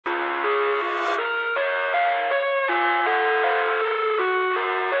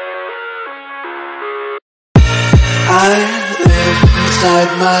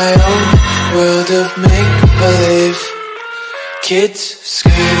inside my own world of make-believe. Kids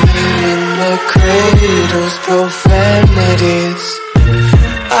screaming in their cradles, profanities.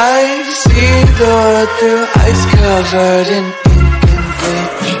 I see the world through ice covered in ink and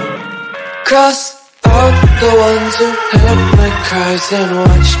bleach. Cross out the ones who heard my cries and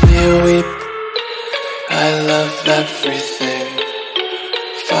watched me weep. I love everything.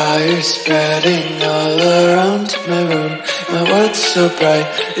 Fire spreading all around my room. My world's so bright,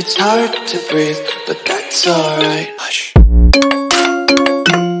 it's hard to breathe, but that's alright. Hush.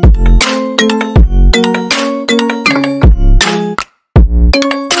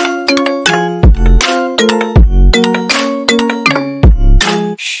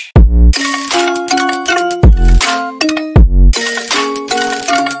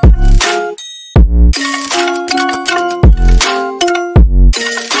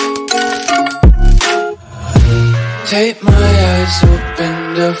 Tape my eyes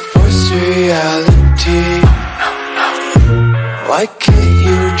open to force reality. Why can't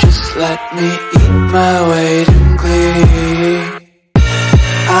you just let me eat my weight in glee?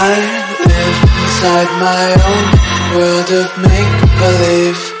 I live inside my own world of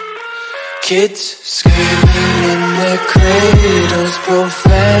make-believe. Kids screaming in their cradles,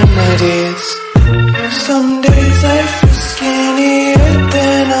 profanities. Some days I feel skinnier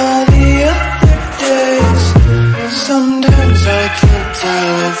than all the other days. Sometimes I can't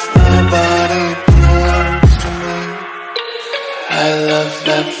tell if my body belongs to me. I love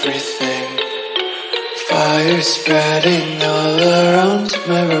everything. Fire spreading all around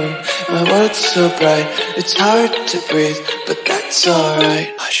my room. My world's so bright, it's hard to breathe, but that's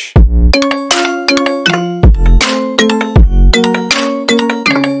alright. Hush.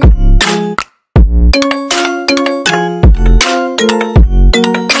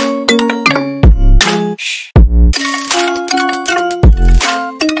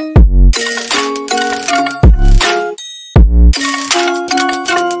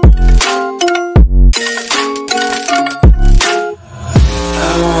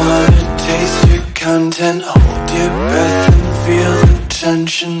 Content, hold your breath and feel the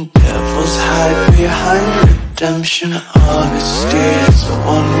tension. Devils hide behind redemption. Honesty is a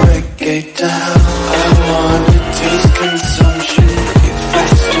one-way gate to hell. I wanna taste consumption. Eat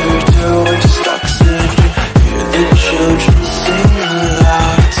faster to waste oxygen. Hear the children sing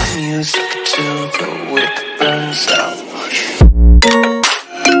aloud. It's music till the wick burns out.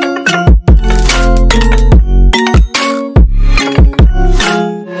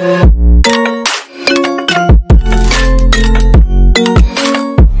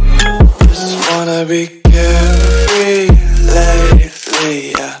 Be carefree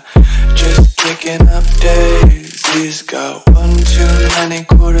lately, yeah. Just kicking up daisies. Got one too many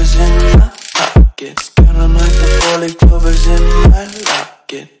quarters in my pockets. Counting like the 4-leaf clovers in my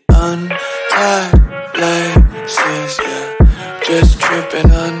locket. Untied laces, yeah. Just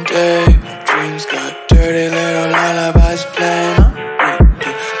tripping on daydreams. Got dirty little lullabies playing on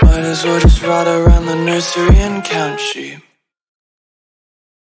repeat. Might as well just ride around the nursery and count sheep.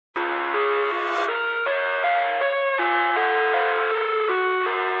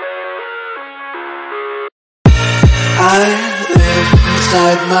 I live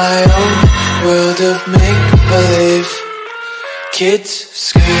inside my own world of make-believe. Kids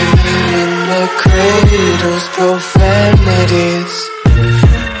screaming in their cradles, profanities.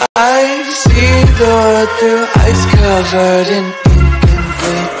 I see the world through ice covered in ink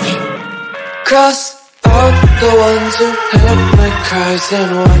and bleach. Cross out the ones who heard my cries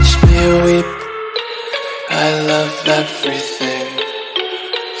and watched me weep. I love everything.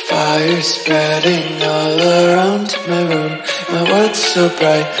 Fire spreading all around my room. My world's so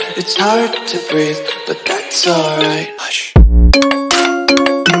bright, it's hard to breathe, but that's alright. Hush.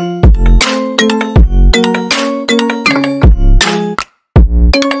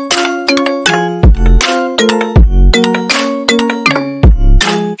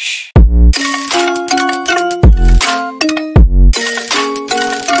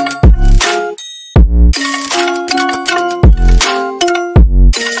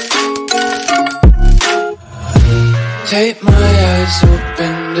 Tape my eyes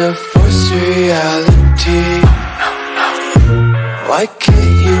open to force reality. Why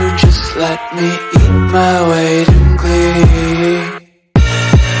can't you just let me eat my weight in glee?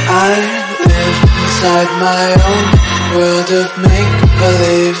 I live inside my own world of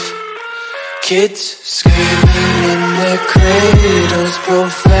make-believe. Kids screaming in their cradles,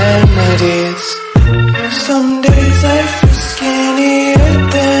 profanities. Some days I feel skinnier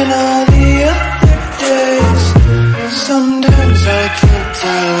than all the other days. Sometimes I can't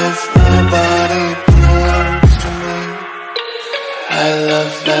tell if my body belongs to me. I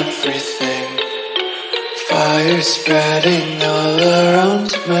Fire spreading all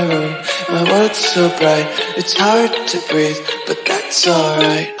around my room. My world's so bright, it's hard to breathe, but that's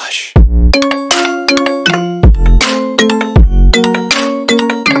alright. Hush.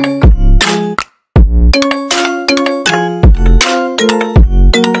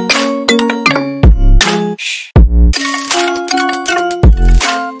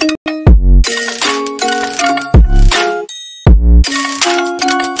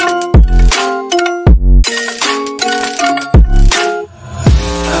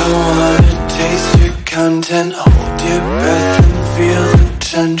 Content, hold your breath and feel the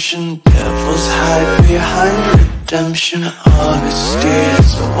tension. Devils hide behind redemption. Honesty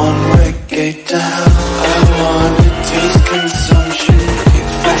is a one-way gate to hell. I wanna taste consumption, eat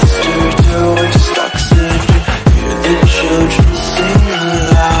faster to waste oxygen. Hear the children sing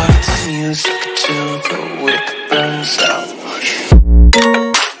aloud. It's music till the wick burns out.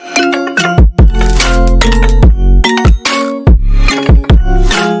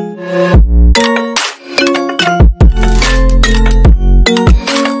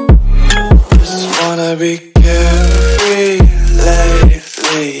 Be carefree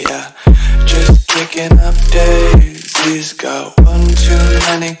lately, yeah. Just kicking up daisies. Got one too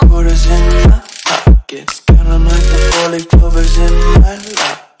many quarters in my pockets. Counting like the 4-leaf clovers in my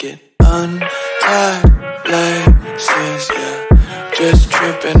locket. Untied laces, yeah. Just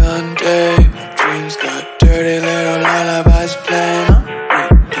tripping on daydreams. Got dirty little lullabies playing on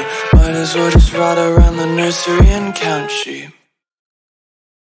repeat. Might as well just ride around the nursery and count sheep.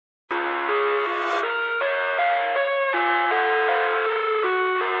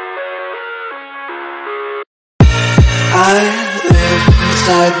 I live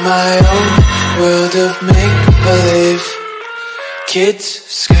inside my own world of make-believe. Kids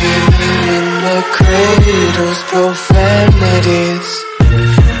screaming in their cradles, profanities.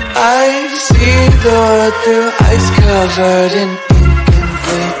 I see the world through eyes covered in ink and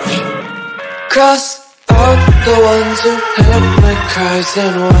bleach. Cross out the ones who heard my cries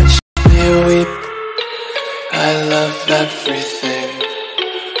and watched me weep. I love everything.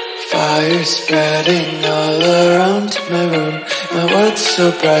 Fire spreading all around my room. My world's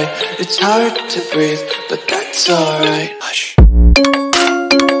so bright, it's hard to breathe, but that's alright. Hush.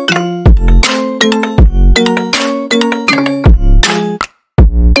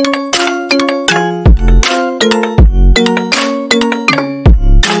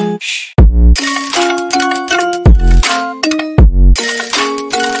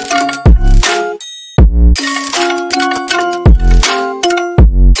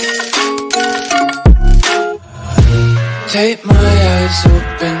 Take my eyes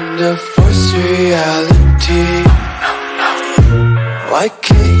open to force reality. Why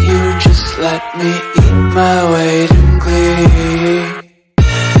can't you just let me eat my weight in glee?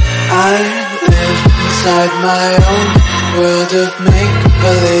 I live inside my own world of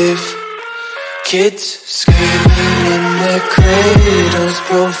make-believe. Kids screaming in their cradles,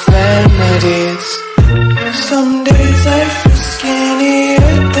 profanities. Some days I feel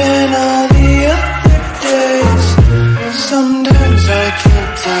skinnier than all the other days. Sometimes I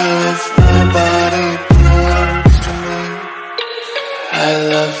can't tell if my body belongs to me. I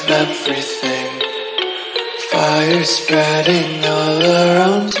love everything. Fire spreading all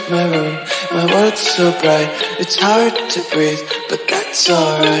around my room. My world's so bright, it's hard to breathe, but that's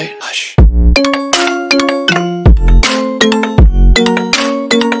alright. Hush.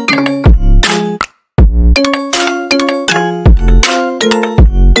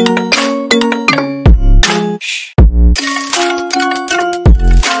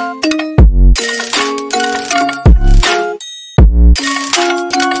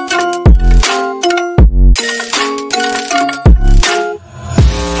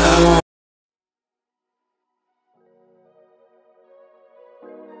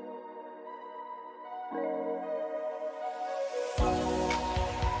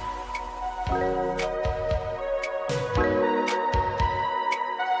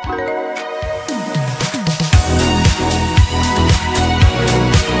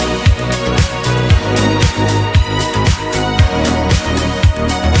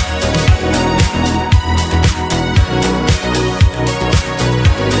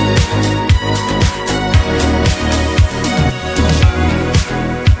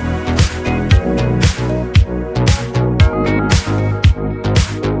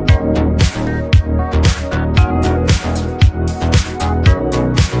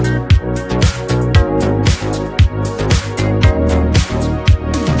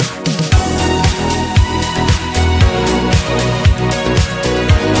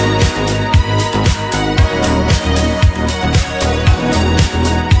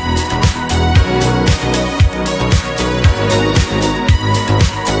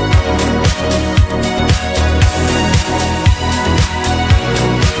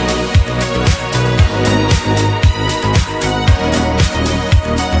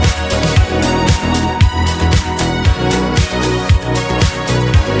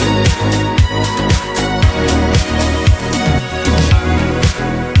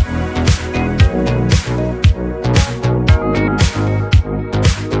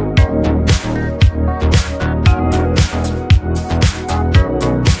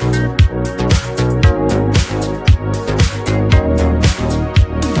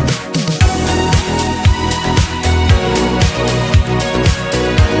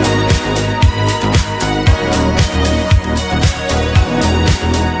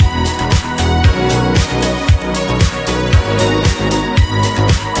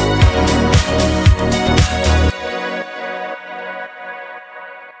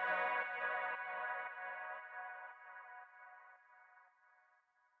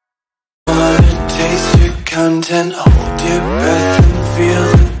 content. Hold your breath and feel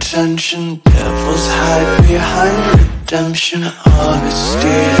the tension. Devils hide behind redemption.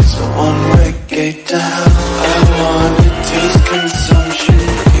 Honesty is a one-way gate to hell. I wanna taste consumption.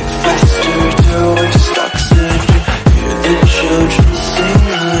 Eat faster to waste oxygen. Hear the children sing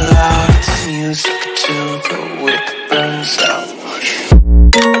aloud. It's music till the wick burns out.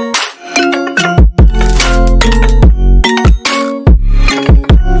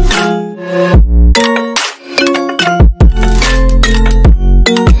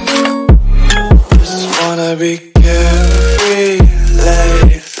 Be carefree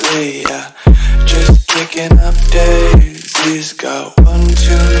lately, yeah. Just kicking up daisies. Got one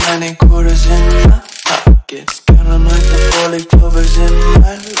too many quarters in my pockets. Counting like the four-leaf clovers in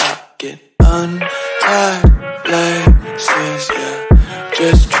my locket. Untied laces, yeah.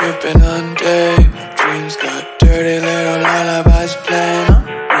 Just tripping on daydreams. Got dirty little lullabies playing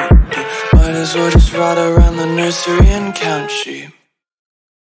on repeat. Might as well just ride around the nursery and count sheep.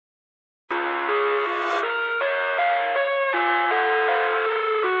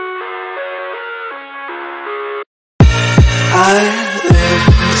 I live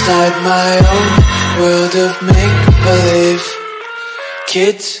inside my own world of make-believe.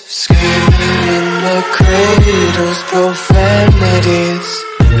 Kids screaming in their cradles, profanities.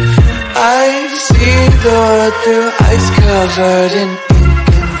 I see the world through eyes covered in ink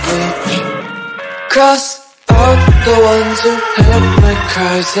and bleach. Cross out the ones who heard my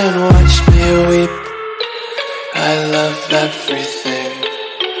cries and watched me weep. I love everything.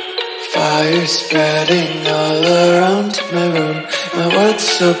 Fire spreading all around my room. My world's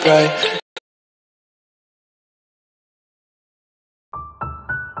so bright.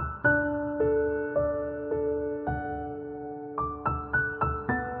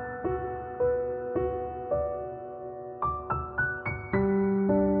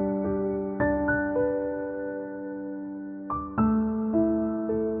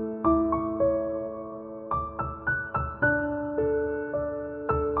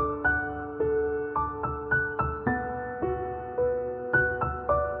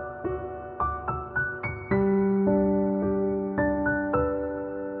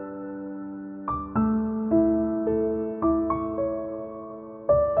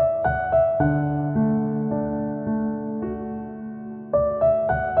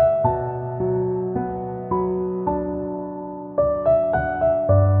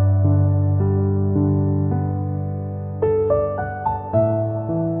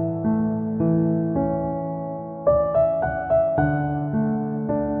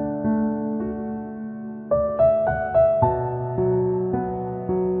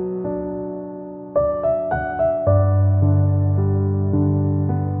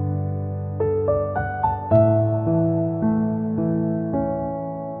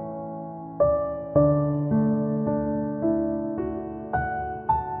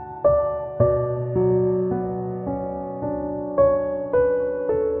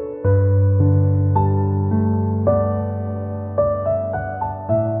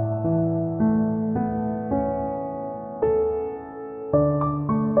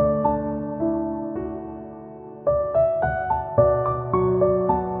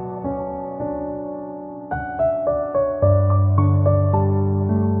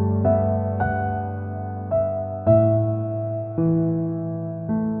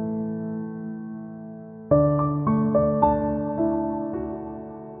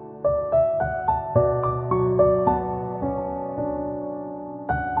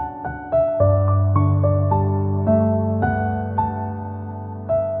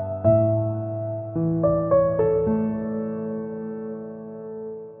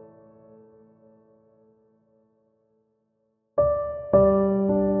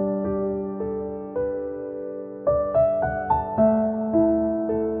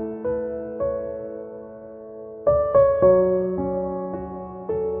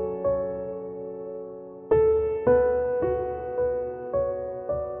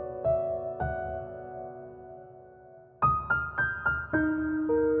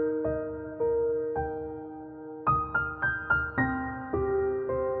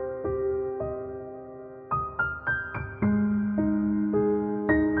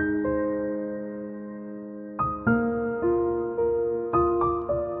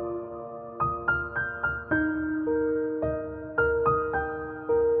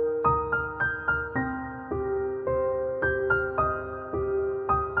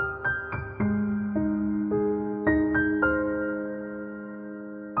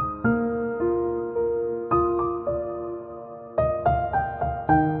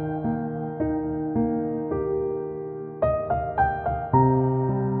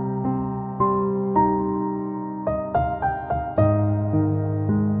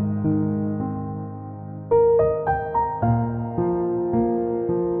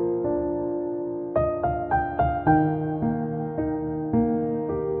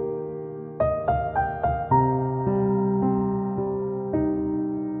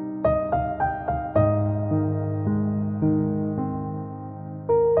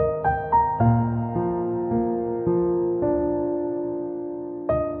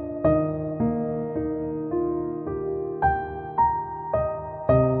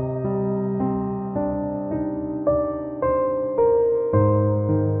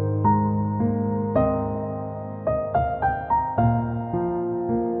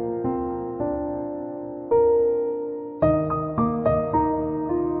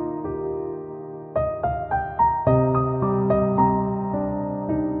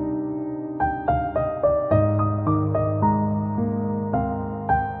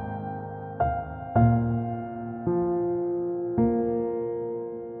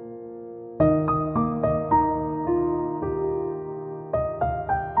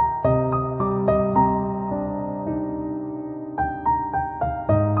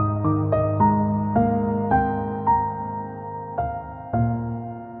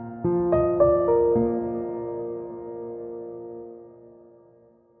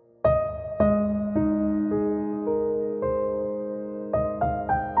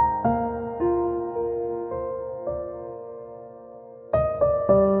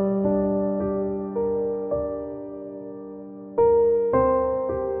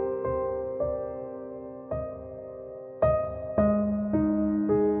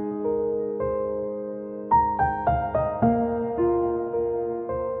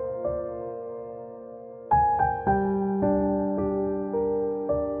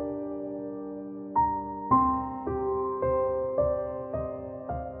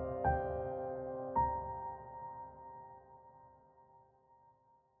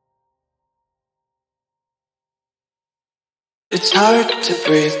 It's hard to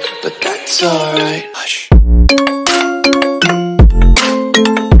breathe, but that's alright. Hush.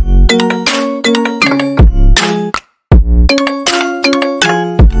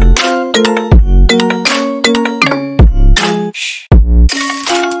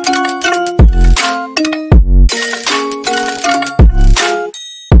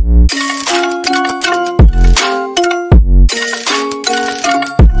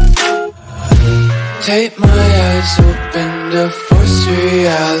 Tape my eyes open to force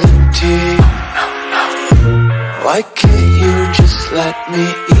reality. Why can't you just let me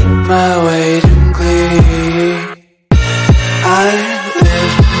eat my weight in glee? I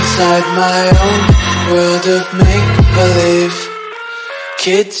live inside my own world of make-believe.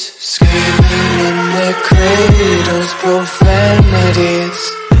 Kids screaming in their cradles, profanities.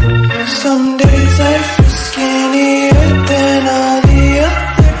 Some days I feel skinnier than all the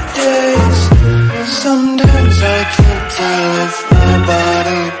other days. Sometimes I can't tell if my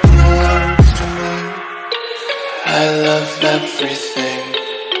body belongs to me. I love everything.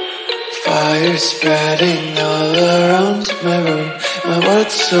 Fire spreading all around my room. My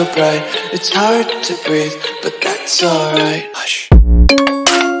world's so bright, it's hard to breathe, but that's alright. Hush.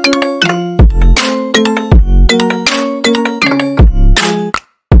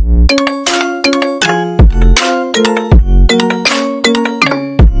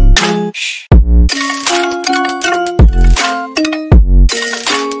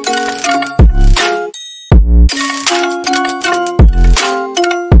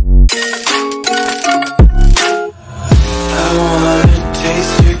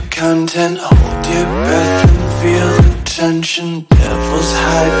 Content, hold your breath and feel the tension. Devils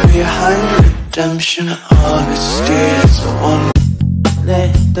hide behind redemption. Honesty is the one.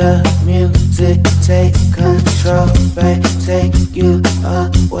 Let the music take control, babe. Take you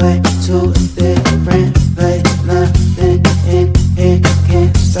away to a different place. Nothing in here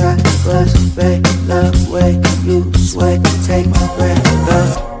can stop us, babe. The way you sway, take my breath. The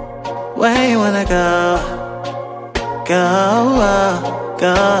way you wanna go. Go,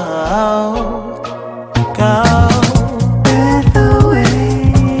 go, go. Breath away,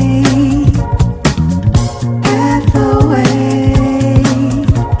 breath away.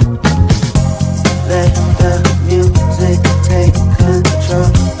 Let the music take control,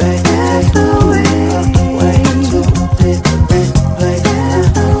 baby. Breath away to a different place.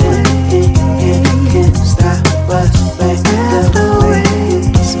 Nothing can stop us, baby. The way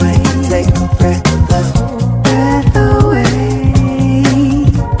you sway, take a breath.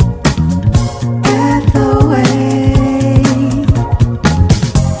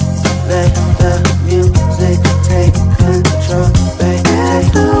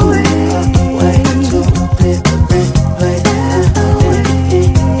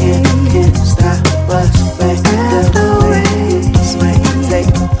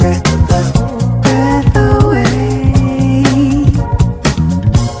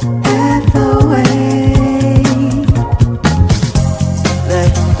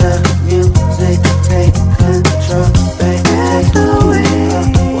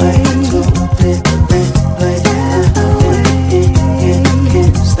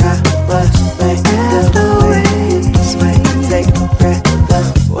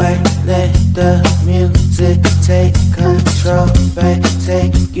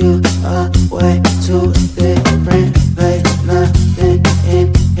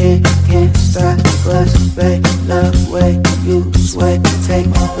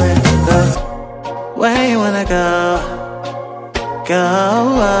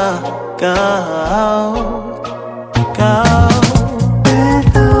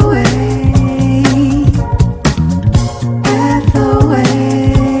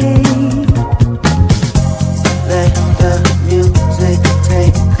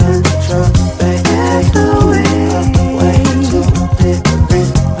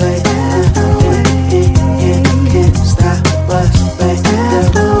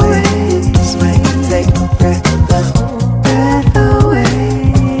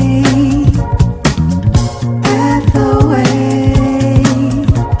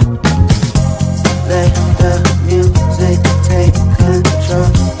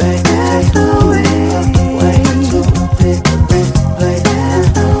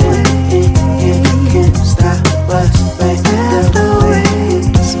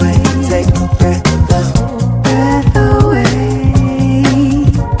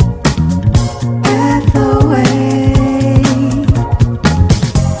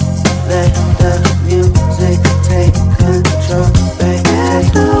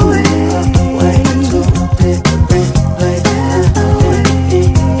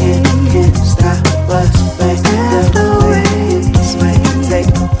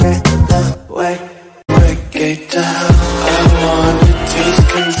 fade down. I wanna taste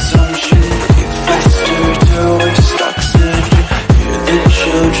consumption, breathe faster to waste oxygen. Hear the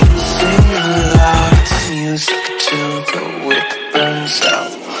children sing aloud, it's music till the wick burns out.